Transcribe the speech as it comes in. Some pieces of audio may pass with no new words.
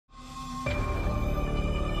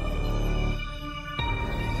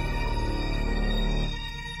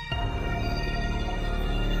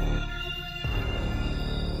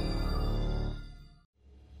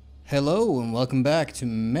Hello and welcome back to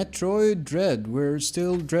Metroid Dread. We're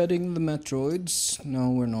still dreading the Metroids.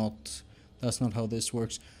 No, we're not. That's not how this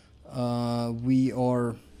works. We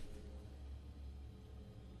are...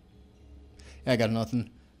 I got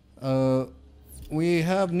nothing. We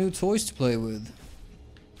have new toys to play with.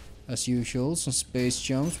 As usual, some space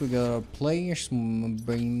jumps. We got a player's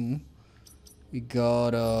beam. We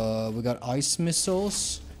got ice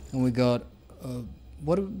missiles. And we got...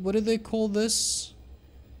 what do they call this?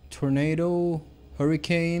 Tornado,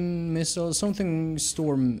 hurricane, missile, something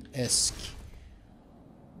storm-esque.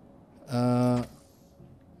 Let's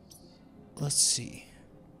see.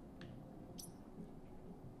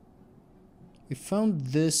 We found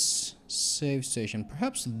this save station.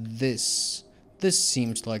 Perhaps this. This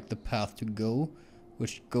seems like the path to go,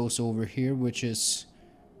 which goes over here, which is...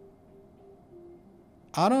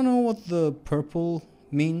 I don't know what the purple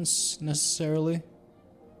means necessarily.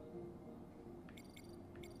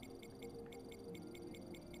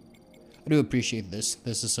 I do appreciate this.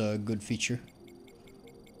 This is a good feature.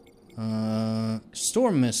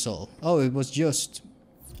 Storm missile. Oh, it was just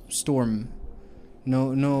storm.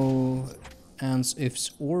 No ands,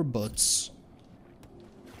 ifs, or buts.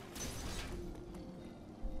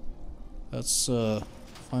 That's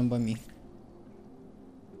fine by me.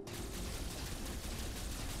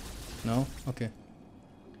 No? Okay.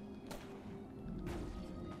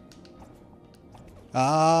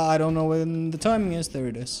 I don't know when the timing is. There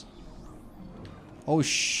it is. Oh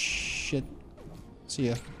shit. See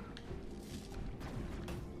ya.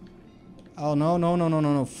 Oh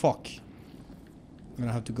no, fuck. I'm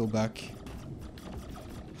gonna have to go back.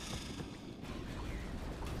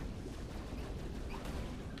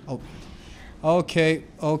 Oh. Okay.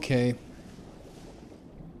 Okay.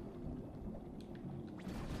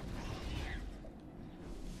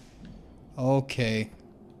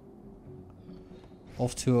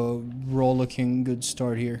 Off to a rollicking good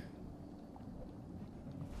start here.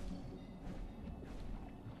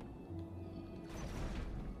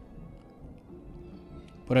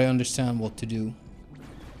 But I understand what to do.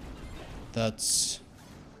 That's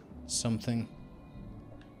something.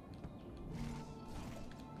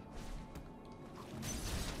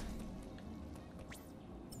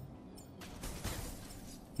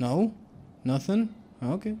 No? Nothing?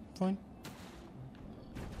 Okay, fine.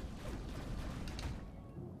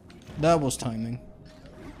 That was timing.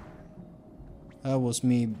 That was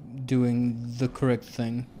me doing the correct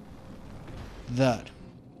thing. That.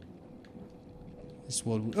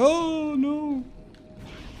 What we oh no.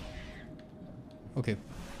 Okay.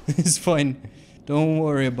 It's fine. Don't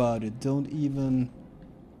worry about it. Don't even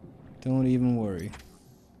worry.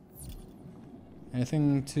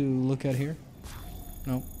 Anything to look at here?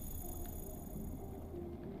 No.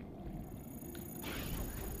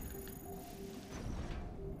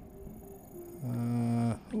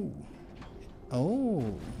 Ooh.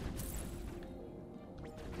 Oh.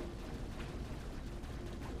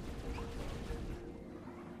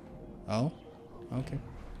 Oh, okay.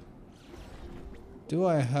 Do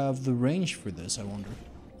I have the range for this, I wonder?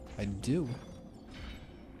 I do.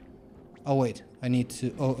 Oh wait, I need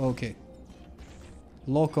to... Oh, okay.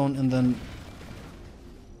 Lock on and then...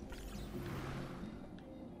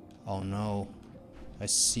 Oh no. I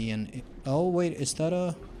see an... Oh wait, is that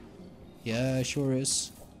a... Yeah, it sure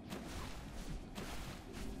is.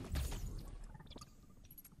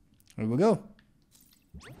 There we go.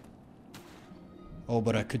 Oh,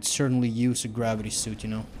 but I could certainly use a gravity suit, you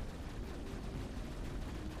know.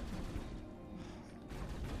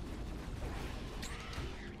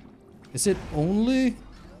 Is it only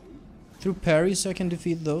through parries I can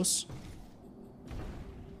defeat those?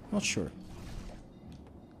 Not sure.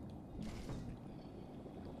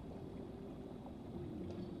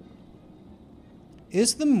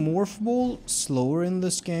 Is the morph ball slower in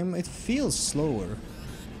this game? It feels slower.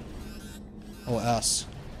 Oh, ass.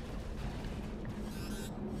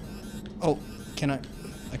 Oh, can I?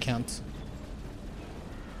 I can't.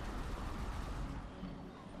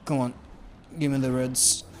 Come on. Give me the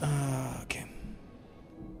reds. Okay.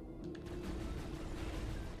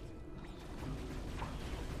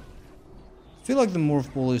 I feel like the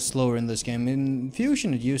morph ball is slower in this game. In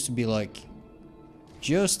Fusion it used to be like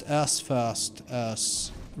just as fast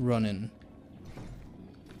as running.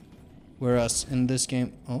 Whereas in this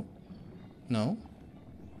game... Oh. No.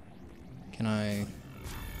 Can I...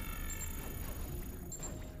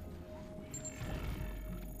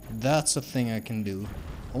 That's a thing I can do.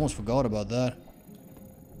 Almost forgot about that.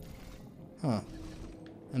 Huh.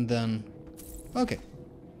 And then... Okay.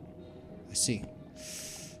 I see.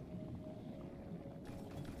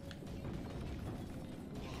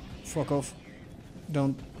 Fuck off.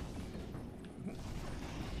 Don't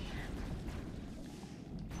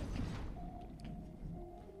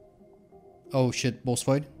Oh shit, boss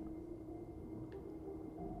fight.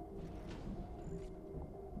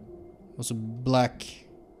 Was a black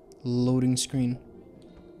loading screen.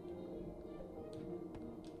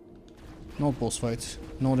 No boss fight.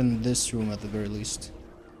 Not in this room at the very least.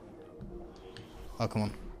 Oh, come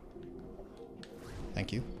on.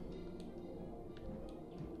 Thank you.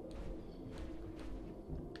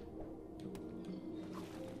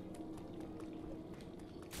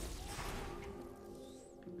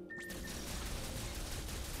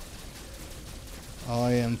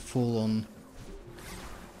 I am full on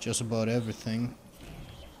just about everything.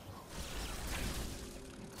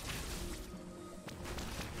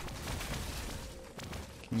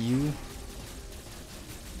 Can you?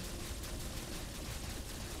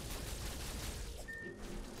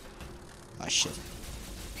 Ah, shit.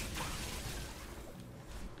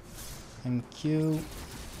 Thank you.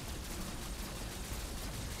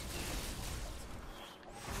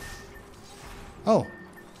 Oh,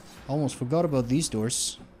 almost forgot about these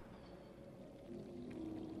doors.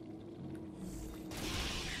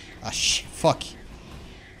 Ah, shit, fuck.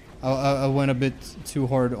 I went a bit too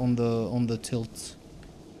hard on the tilt.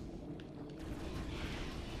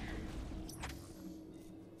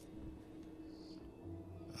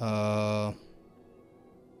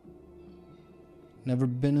 Never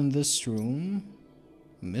been in this room.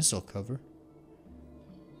 Missile cover.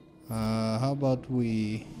 How about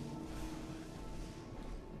we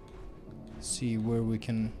see where we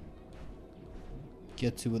can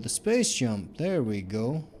get to with the space jump. There we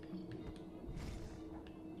go.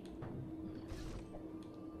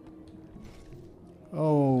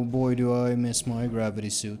 Oh boy, do I miss my gravity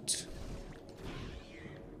suit.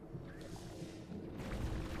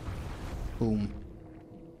 Boom.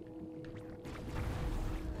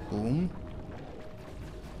 Boom.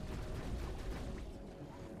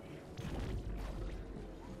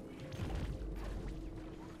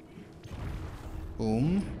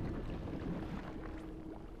 Boom.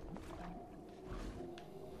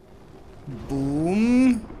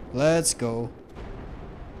 Boom. Let's go.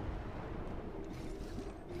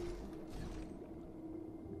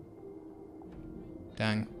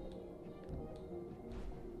 Dang.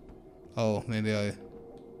 Oh, maybe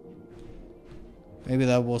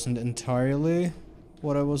that wasn't entirely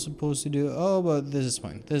what I was supposed to do. Oh, but this is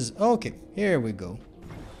fine. This is okay. Here we go.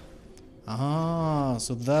 Ah,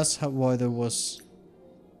 so that's why there was.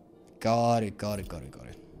 Got it.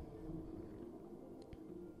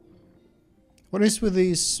 What is with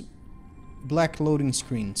these black loading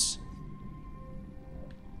screens?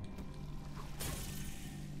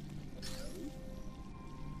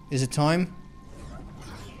 Is it time?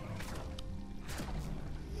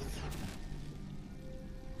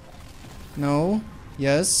 No?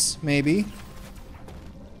 Yes? Maybe?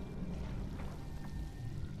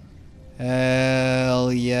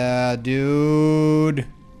 Hell yeah, dude!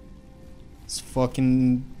 It's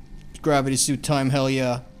fucking gravity suit time, hell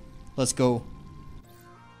yeah. Let's go.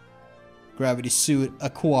 Gravity suit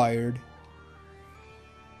acquired.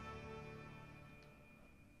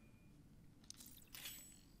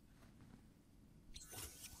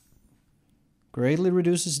 Greatly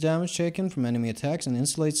reduces damage taken from enemy attacks and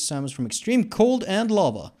insulates Samus from extreme cold and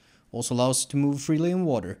lava. Also allows it to move freely in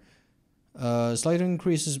water. Slightly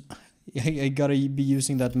increases... I gotta be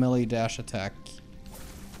using that melee dash attack.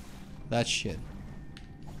 That shit.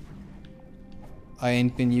 I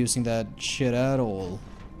ain't been using that shit at all.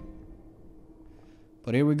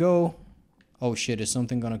 But here we go. Oh shit, is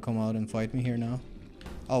something gonna come out and fight me here now?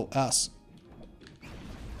 Oh, ass.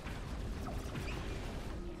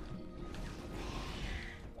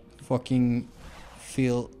 Fucking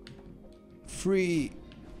feel free.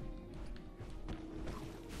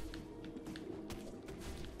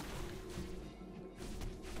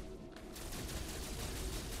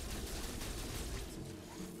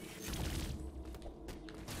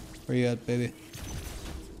 Where you at, baby?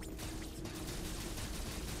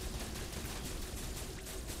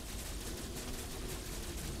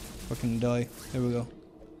 Fucking die. There we go.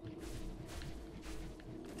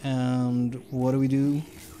 And what do we do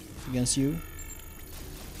against you?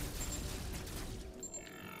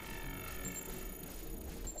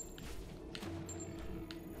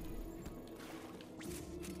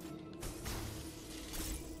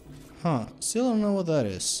 Huh. Still don't know what that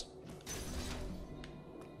is.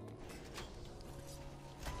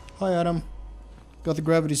 Hi, Adam. Got the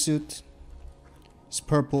gravity suit. It's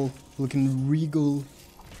purple, looking regal.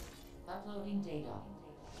 Uploading data.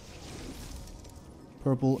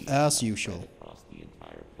 Purple as usual. Across the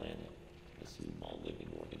entire planet. Assume all living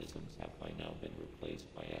organisms have by now been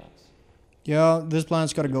replaced by apps. Yeah, this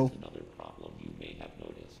planet's gotta go. Another problem you may have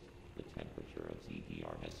noticed. The temperature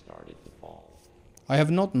I have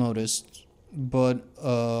not noticed, but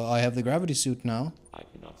I have the gravity suit now. I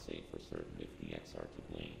cannot say for certain if the X are to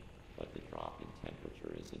blame, but the drop in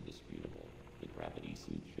temperature is indisputable. The gravity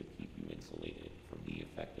suit should keep you insulated from the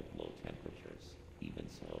effect of low temperatures. Even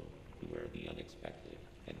so, beware the unexpected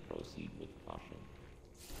and proceed with caution.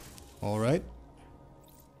 Alright.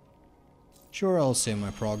 Sure, I'll save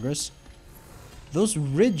my progress. Those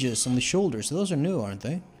ridges on the shoulders, those are new, aren't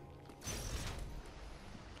they?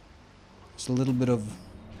 It's a little bit of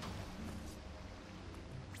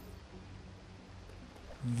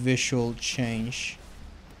visual change,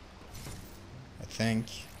 I think.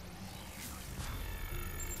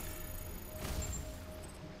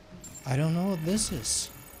 I don't know what this is.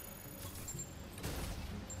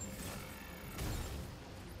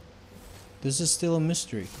 This is still a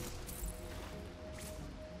mystery.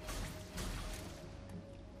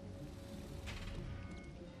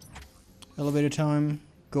 Elevator time.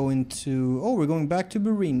 Going to... Oh, we're going back to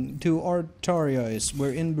Artaria.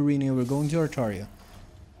 We're in Barenia, we're going to Artaria.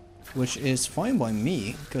 Which is fine by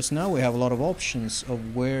me, because now we have a lot of options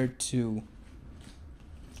of where to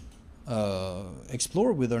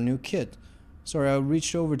explore with our new kit. Sorry, I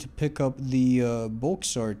reached over to pick up the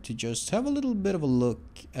box art to just have a little bit of a look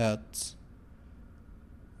at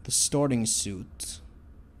the starting suit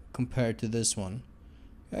compared to this one.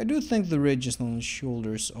 I do think the ridges on the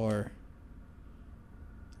shoulders are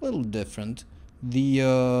a little different.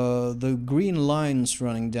 The green lines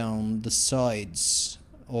running down the sides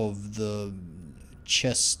of the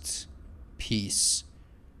chest piece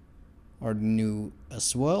are new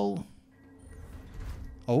as well.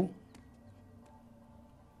 Oh.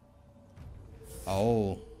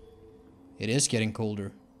 Oh. It is getting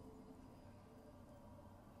colder.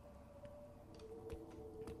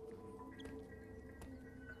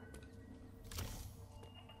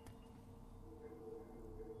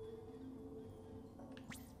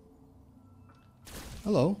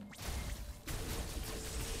 Hello.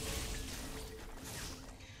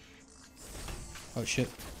 Oh shit.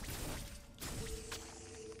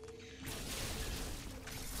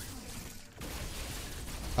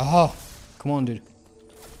 Aha! Come on, dude.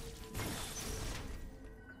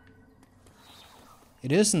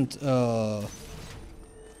 It isn't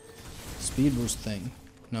speed boost thing.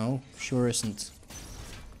 No, sure isn't.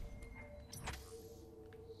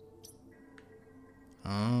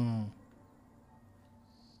 Oh.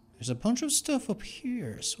 There's a bunch of stuff up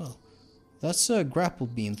here as well. That's a grapple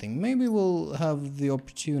beam thing. Maybe we'll have the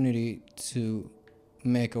opportunity to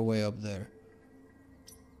make our way up there.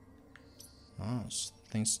 Oh,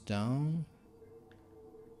 things down.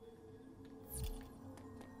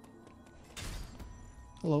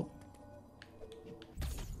 Hello.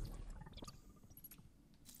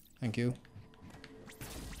 Thank you.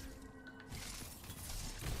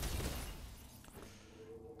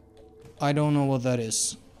 I don't know what that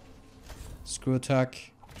is. Screw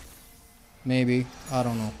attack. Maybe. I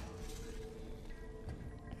don't know.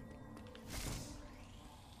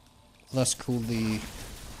 Let's cool the...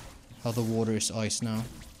 how the water is ice now.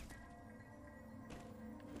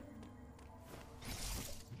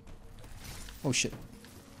 Oh shit.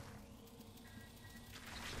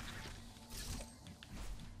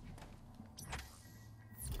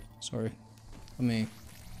 Sorry. Let me...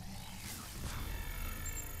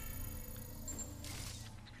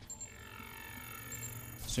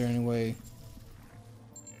 Is there any way...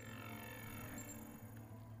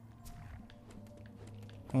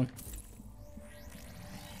 Come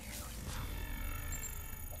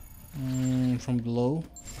on. From below.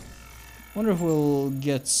 Wonder if we'll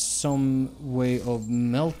get some way of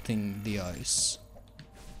melting the ice.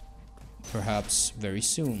 Perhaps very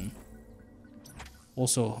soon.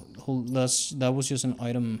 Also, that was just an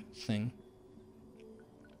item thing.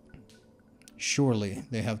 Surely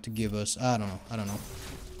they have to give us... I don't know.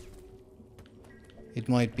 It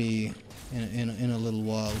might be in a little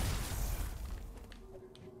while.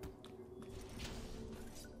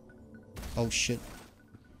 Oh shit.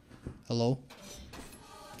 Hello?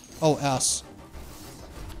 Oh, ass.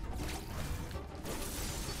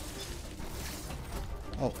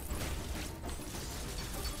 Oh.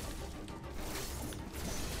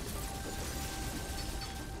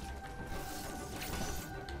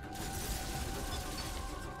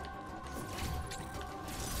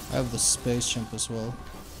 I have the space jump as well.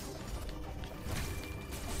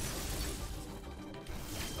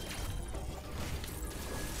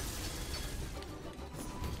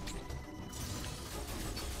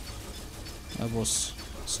 That was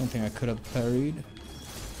something I could have parried.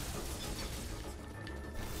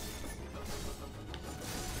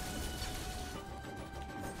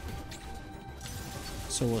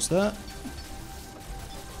 So was that.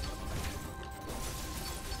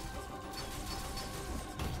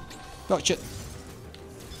 Oh shit.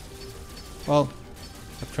 Well,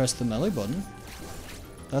 I pressed the melee button.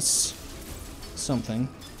 That's something.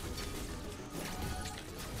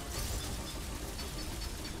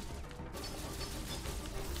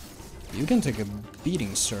 You can take a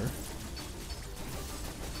beating, sir.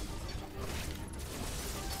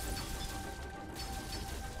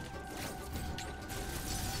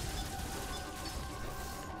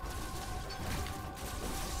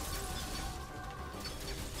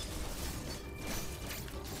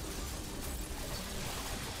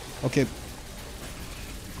 Okay.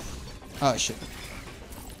 Ah, shit.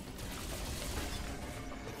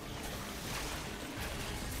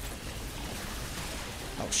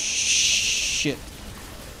 Oh, shit.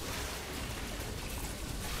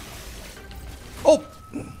 Oh!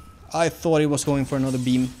 I thought he was going for another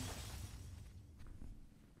beam.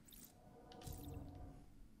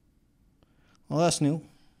 Well, that's new.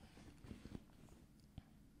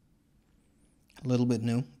 A little bit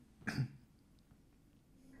new.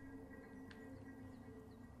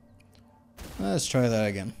 Let's try that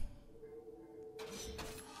again.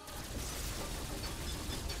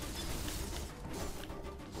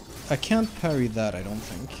 I can't parry that, I don't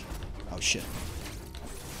think. Oh shit.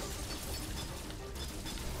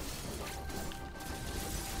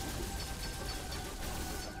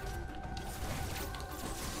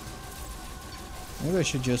 Maybe I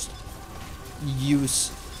should just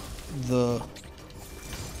use the...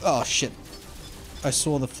 Oh shit. I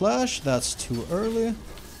saw the flash, that's too early.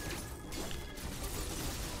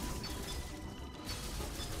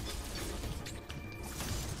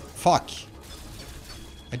 Fuck.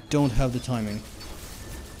 I don't have the timing.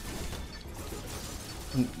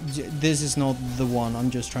 This is not the one.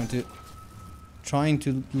 I'm just trying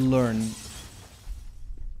to learn.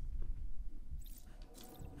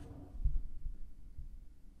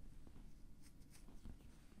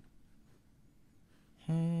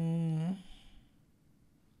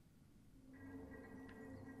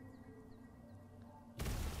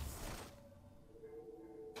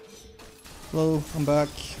 Hello, I'm back.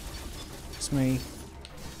 It's me.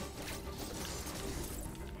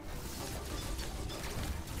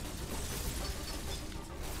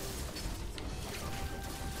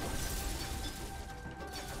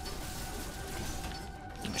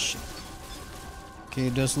 Oh shit. Okay,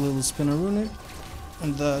 it does a little spinner rune,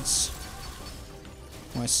 and that's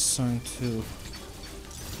my son too.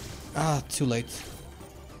 Ah, too late.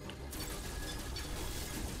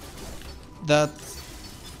 That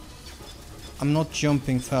I'm not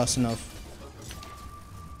jumping fast enough.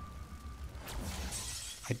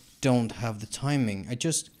 I don't have the timing.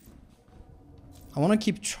 I want to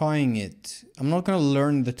keep trying it. I'm not gonna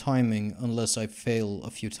learn the timing unless I fail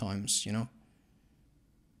a few times, you know?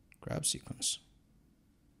 Grab sequence.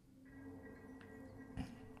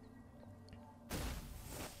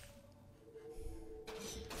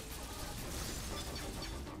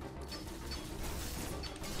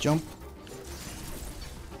 Jump.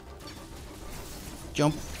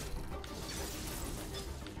 Jump.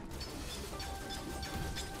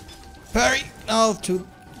 Parry! Oh,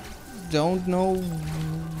 don't know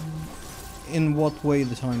in what way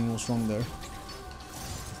the timing was wrong there.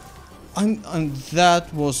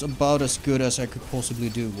 That was about as good as I could possibly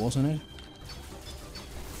do, wasn't it?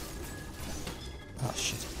 Ah,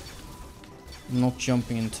 shit. I'm not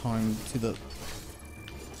jumping in time to the...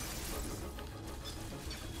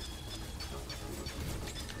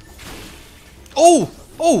 Oh!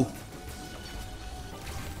 Oh!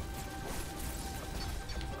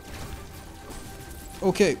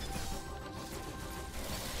 Okay.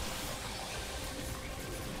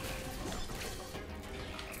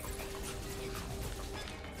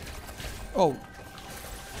 Oh.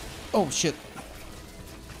 Oh, shit.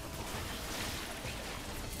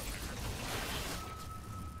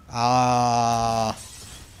 Ah.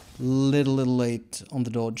 Little late on the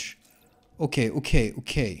dodge. Okay.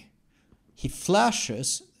 He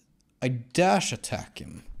flashes, I dash attack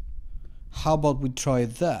him. How about we try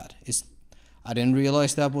that? I didn't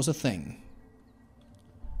realize that was a thing.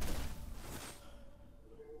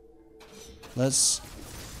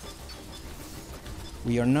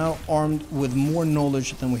 We are now armed with more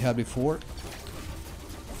knowledge than we had before.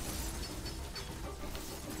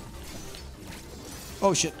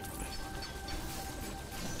 Oh shit.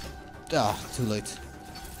 Ah, too late.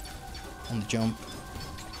 On the jump.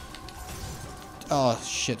 Oh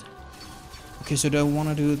shit. Okay, so do I want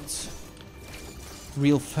to do it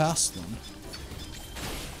real fast then?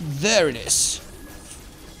 There it is.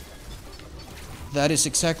 That is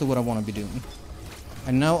exactly what I want to be doing.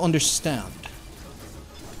 I now understand.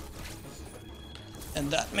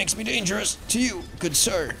 And that makes me dangerous to you, good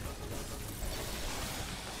sir.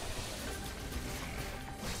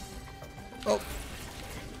 Oh.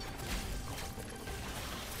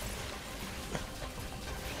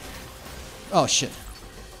 Oh shit.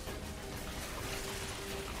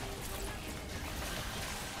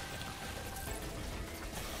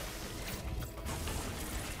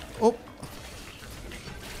 Oh.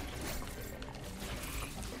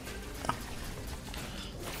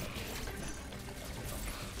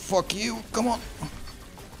 Fuck you. Come on.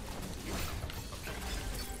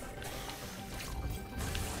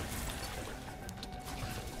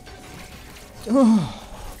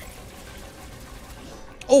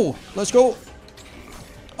 Oh, let's go.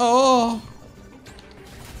 Oh.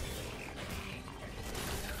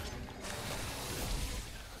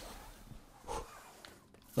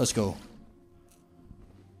 Let's go.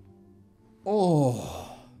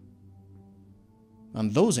 Oh.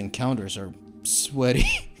 And those encounters are sweaty.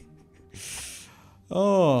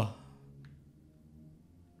 Oh.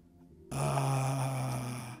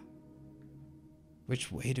 Which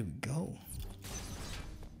way do we go?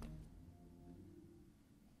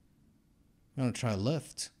 I'm gonna try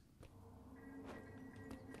left.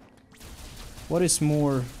 What is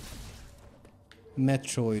more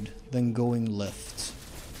Metroid than going left?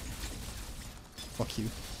 Fuck you.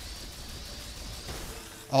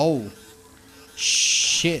 Oh.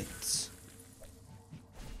 Shit.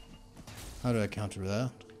 How do I counter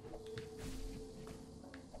that?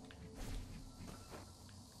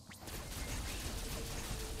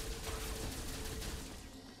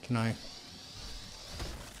 Can I?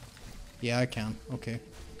 Yeah, I can. Okay.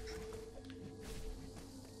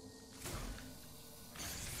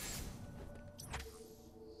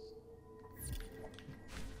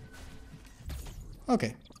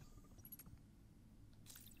 Okay.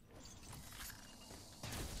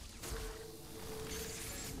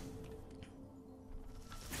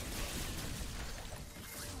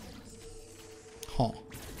 Huh.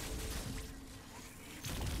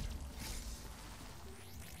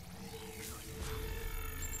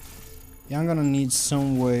 Yeah, I'm gonna need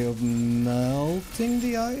some way of melting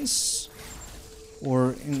the ice.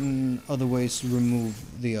 Or in other ways,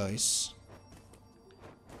 remove the ice.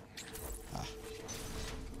 Ah.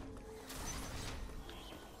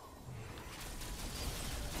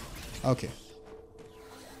 Okay.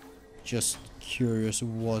 Just curious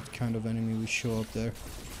what kind of enemy will show up there.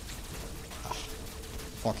 Ah.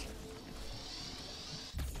 Fuck.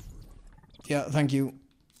 Yeah, thank you.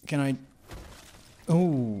 Can I...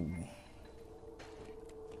 Oh...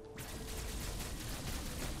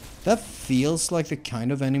 That feels like the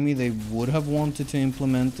kind of enemy they would have wanted to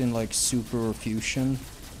implement in like Super or Fusion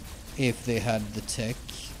if they had the tech.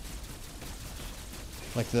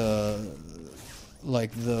 Like the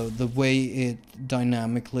way it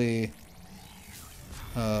dynamically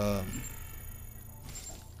oh.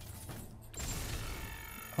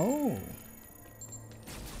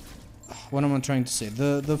 What am I trying to say?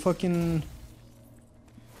 The fucking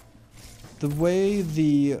the way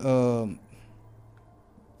the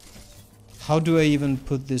how do I even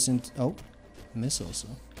put this into... Oh, miss also.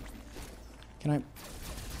 Can I...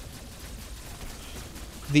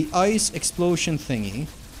 The ice explosion thingy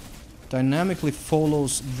dynamically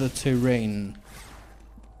follows the terrain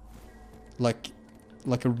like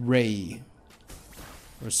a ray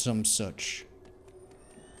or some such.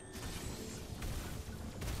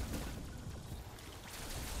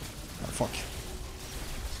 Oh, fuck.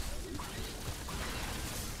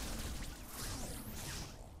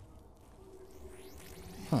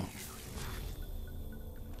 Huh.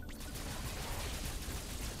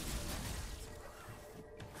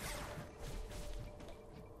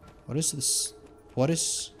 What is this? What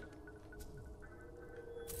is...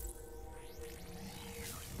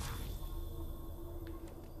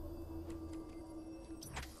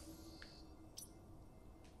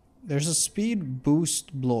 There's a speed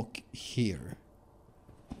boost block here.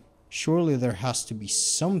 Surely there has to be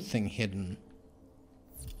something hidden.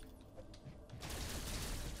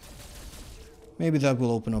 Maybe that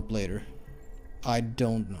will open up later. I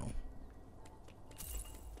don't know.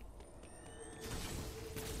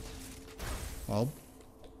 Well.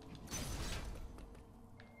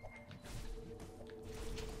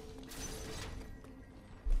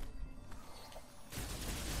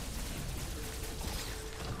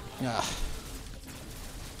 Ah.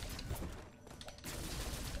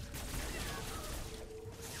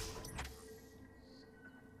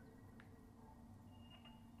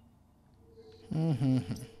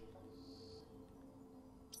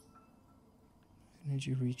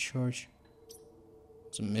 Energy recharge.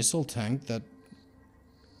 It's a missile tank that...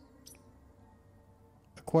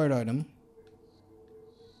 Acquired item.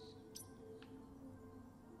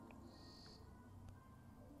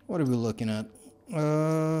 What are we looking at?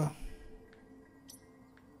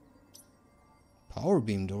 Power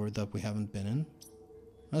beam door that we haven't been in.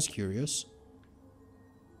 That's curious.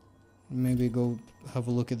 Maybe go have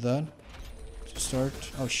a look at that to start.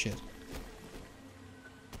 Oh shit.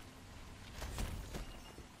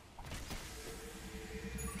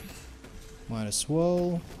 Might as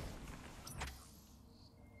well.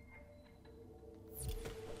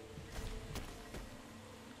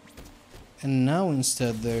 And now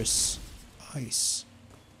instead there's ice.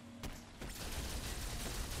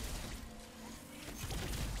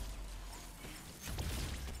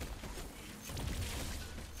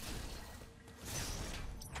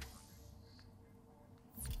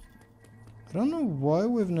 I don't know why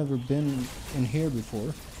we've never been in here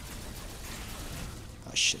before.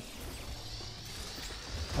 Oh shit.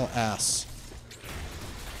 Oh ass.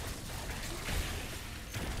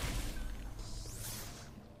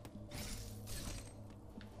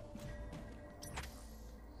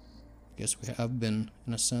 Guess we have been,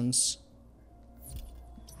 in a sense.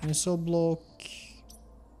 Missile block.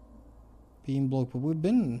 Beam block, but we've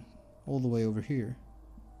been all the way over here.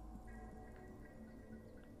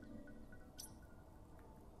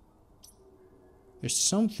 There's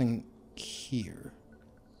something here.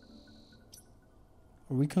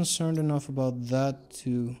 Are we concerned enough about that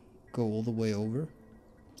to go all the way over?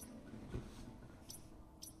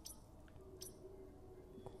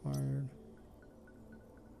 Acquired.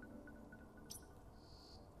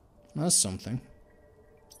 That's something.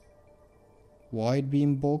 Wide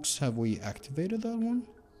beam box, have we activated that one?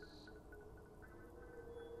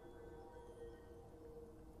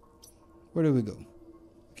 Where do we go?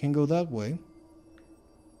 We can go that way.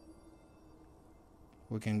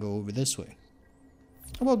 We can go over this way.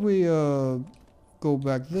 How about we go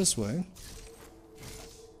back this way?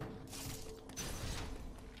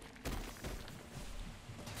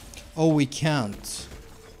 Oh, we can't.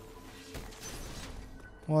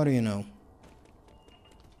 What do you know?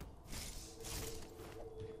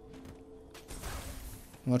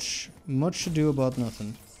 Much to do about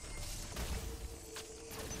nothing.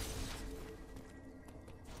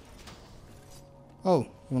 Oh, you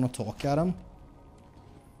wanna talk at him?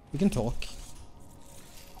 We can talk.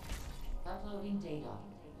 Uploading data.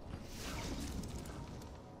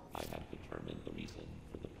 I have determined the reason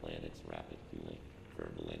for the planet's rapid cooling.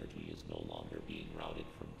 Thermal energy is no longer being routed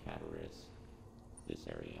from Cataris. This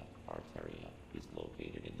area, Arteria, is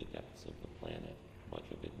located in the depths of the planet.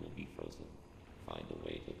 Much of it will be frozen. Find a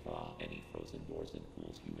way to thaw any frozen doors and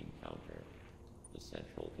pools you encounter. The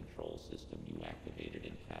central control system you activated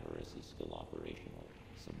in Cataris is still operational.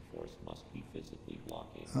 Some force must be physically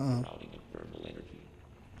blocking the routing of thermal energy.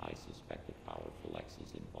 I suspect a powerful X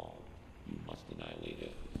is involved. You must annihilate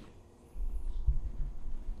it.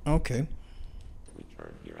 Okay.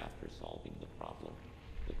 Return here after solving the problem.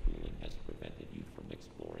 The cooling has prevented you from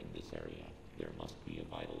exploring this area. There must be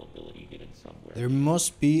a vital ability hidden somewhere. There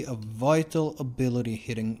must be a vital ability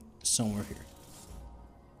hidden somewhere here.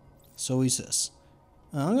 So he says.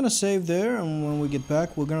 I'm gonna save there, and when we get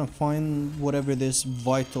back, we're gonna find whatever this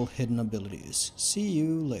vital hidden ability is. See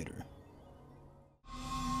you later.